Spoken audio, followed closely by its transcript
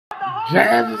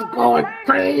Jazz is going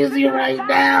crazy right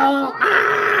now.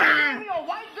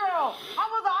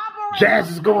 Jazz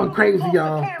is going crazy,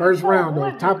 y'all. First round,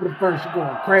 though. Top of the first, she's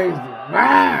going crazy.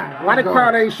 Why the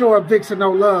crowd ain't showing VIIXEN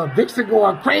no love? VIIXEN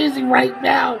going crazy right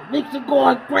now. VIIXEN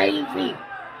going crazy.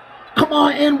 Come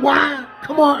on, NY.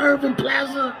 Come on, Irving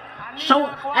Plaza. Show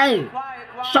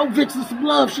VIIXEN some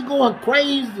love. She going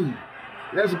crazy.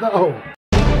 Let's go.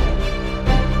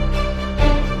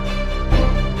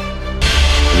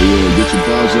 Get your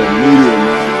balls up media,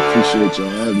 man. I appreciate y'all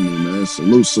having me, man.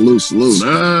 Salute, salute, salute.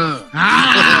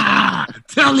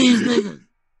 Tell these niggas.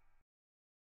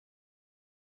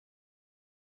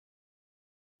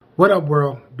 What up,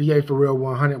 world? BA for real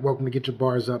 100. Welcome to Get Your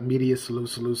Bars Up Media. Salute,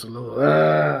 salute,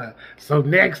 salute. So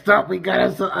next up, we got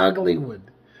us an ugly one.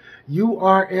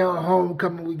 URL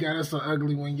Homecoming. We got us an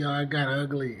ugly one, y'all. It got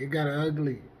ugly. It got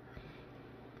ugly.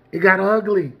 It got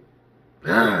ugly.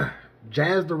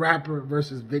 Jazz the rapper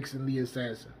versus VIIXEN the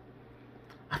assassin.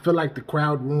 I feel like the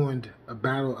crowd ruined a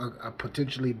battle, a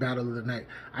potentially battle of the night.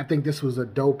 I think this was a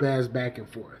dope ass back and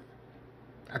forth.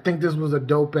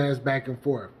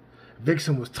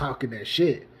 VIIXEN was talking that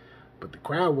shit, but the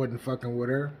crowd wasn't fucking with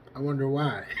her. I wonder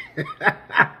why.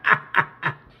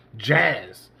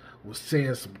 Jazz was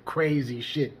saying some crazy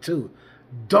shit too.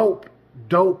 Dope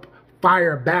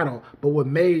fire battle. But what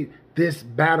made this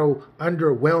battle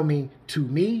underwhelming to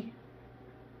me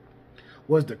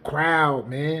was the crowd,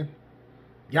 man.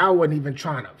 Y'all wasn't even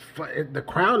trying to the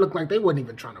crowd looked like they wasn't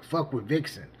even trying to fuck with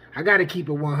VIIXEN. I gotta keep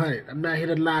it 100. I'm not here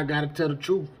to lie, I gotta tell the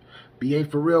truth. BA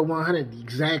for real 100.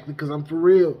 Exactly, because I'm for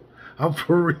real. I'm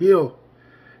for real.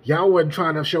 Y'all wasn't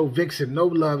trying to show VIIXEN no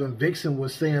love, and VIIXEN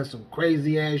was saying some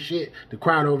crazy ass shit. The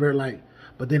crowd over there like,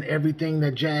 but then everything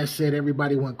that Jazz said,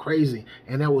 everybody went crazy.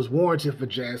 And that was warranted for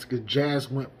Jazz, because Jazz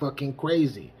went fucking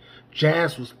crazy.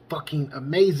 Jazz was fucking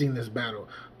amazing this battle.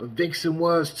 But VIIXEN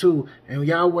was too. And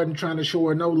y'all wasn't trying to show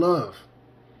her no love.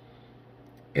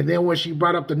 And then when she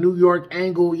brought up the New York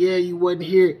angle, yeah, you wasn't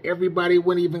here. Everybody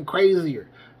went even crazier.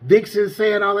 VIIXEN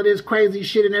saying all of this crazy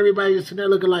shit and everybody just sitting there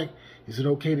looking like, is it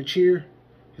okay to cheer?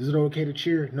 Is it okay to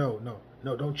cheer? No,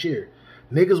 don't cheer.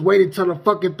 Niggas waited till the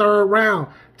fucking third round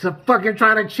to fucking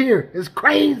try to cheer. It's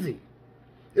crazy.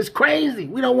 It's crazy.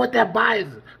 We don't want that bias.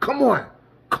 Come on.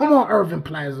 Come on, Irving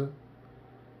Plaza.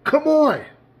 Come on.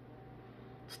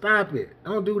 Stop it.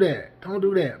 Don't do that. Don't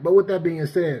do that. But with that being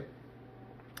said,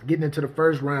 getting into the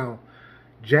first round,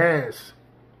 Jazz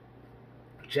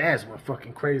went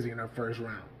fucking crazy in her first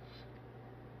round.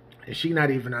 And she not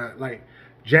even, like,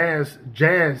 Jazz,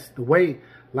 the way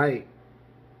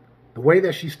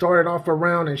that she started off her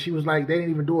round, and she was like, they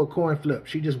didn't even do a coin flip.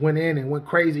 She just went in and went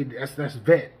crazy. That's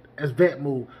vet. That's vet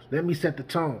move. Let me set the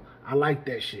tone. I like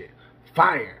that shit.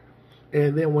 Fire.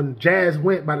 And then when Jazz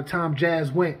went, by the time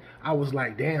Jazz went, I was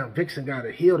like, damn, VIIXEN got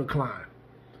a hill to climb.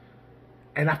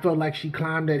 And I felt like she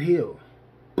climbed that hill.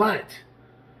 But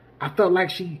I felt like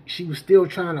she was still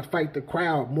trying to fight the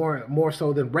crowd more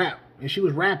so than rap. And she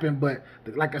was rapping, but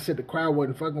like I said, the crowd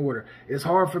wasn't fucking with her. It's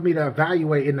hard for me to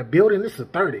evaluate. In the building, this is a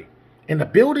 30. In the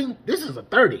building, this is a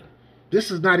 30. This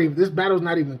battle's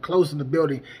not even close in the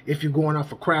building if you're going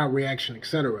off a crowd reaction,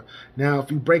 etc. Now,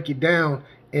 if you break it down,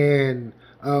 and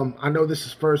I know this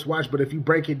is first watch, but if you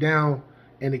break it down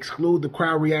and exclude the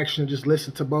crowd reaction, just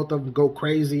listen to both of them go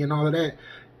crazy and all of that,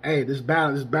 hey, this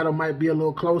battle might be a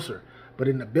little closer. But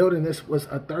in the building, this was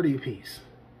a 30 piece.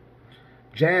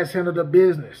 Jazz handled her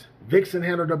business. VIIXEN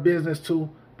handled her business too.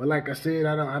 But like I said,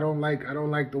 I don't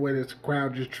like the way this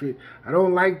crowd just treat. I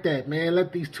don't like that, man.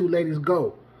 Let these two ladies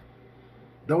go.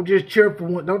 Don't just cheer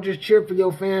for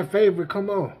your fan favorite. Come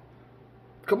on.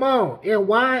 Come on. And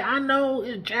why? I know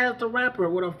it's Jazz the rapper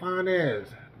with her fine ass.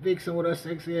 VIIXEN with her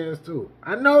sexy ass too.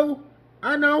 I know.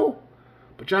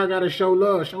 But y'all gotta show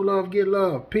love. Show love, get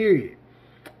love. Period.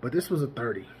 But this was a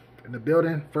 30. In the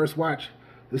building, first watch,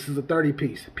 this is a 30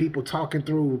 piece. People talking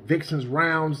through VIIXEN's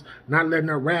rounds, not letting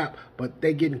her rap, but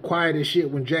they getting quiet as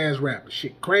shit when Jazz rap.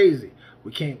 Shit crazy.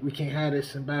 We can't have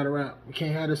this in battle rap. We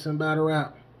can't have this in battle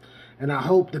rap. And I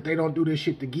hope that they don't do this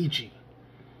shit to Geechee.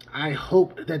 I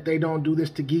hope that they don't do this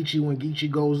to Geechee when Geechee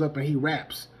goes up and he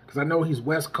raps. Because I know he's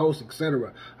West Coast,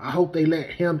 etc. I hope they let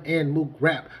him and Mook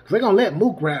rap. Because they're going to let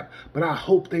Mook rap, but I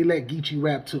hope they let Geechee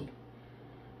rap too.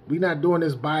 We not doing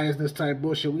this biasness type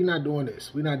bullshit. We not doing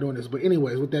this. We not doing this. But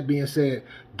anyways, with that being said,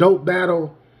 dope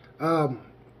battle.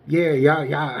 Yeah,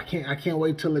 y'all. I can't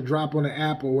wait till it drop on the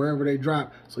app or wherever they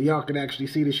drop, so y'all can actually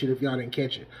see this shit if y'all didn't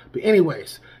catch it. But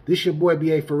anyways, this your boy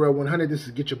BA for real 100. This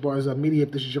is Get Your Bars Up Media.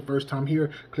 If this is your first time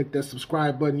here, click that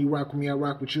subscribe button. You rock with me, I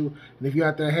rock with you. And if you're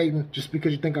out there hating just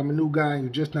because you think I'm a new guy and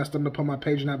you're just not stumbling upon my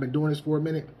page and I've been doing this for a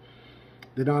minute,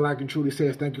 then all I can truly say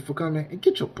is thank you for coming and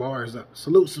get your bars up.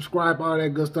 Salute, subscribe, all that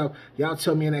good stuff. Y'all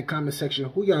tell me in that comment section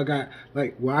who y'all got.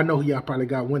 Like, well, I know who y'all probably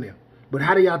got winning. But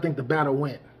how do y'all think the battle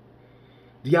went?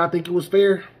 Do y'all think it was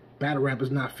fair? Battle rap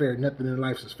is not fair. Nothing in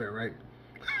life is fair, right?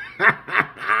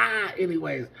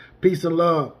 Anyways, peace and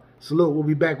love. Salute. We'll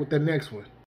be back with the next one.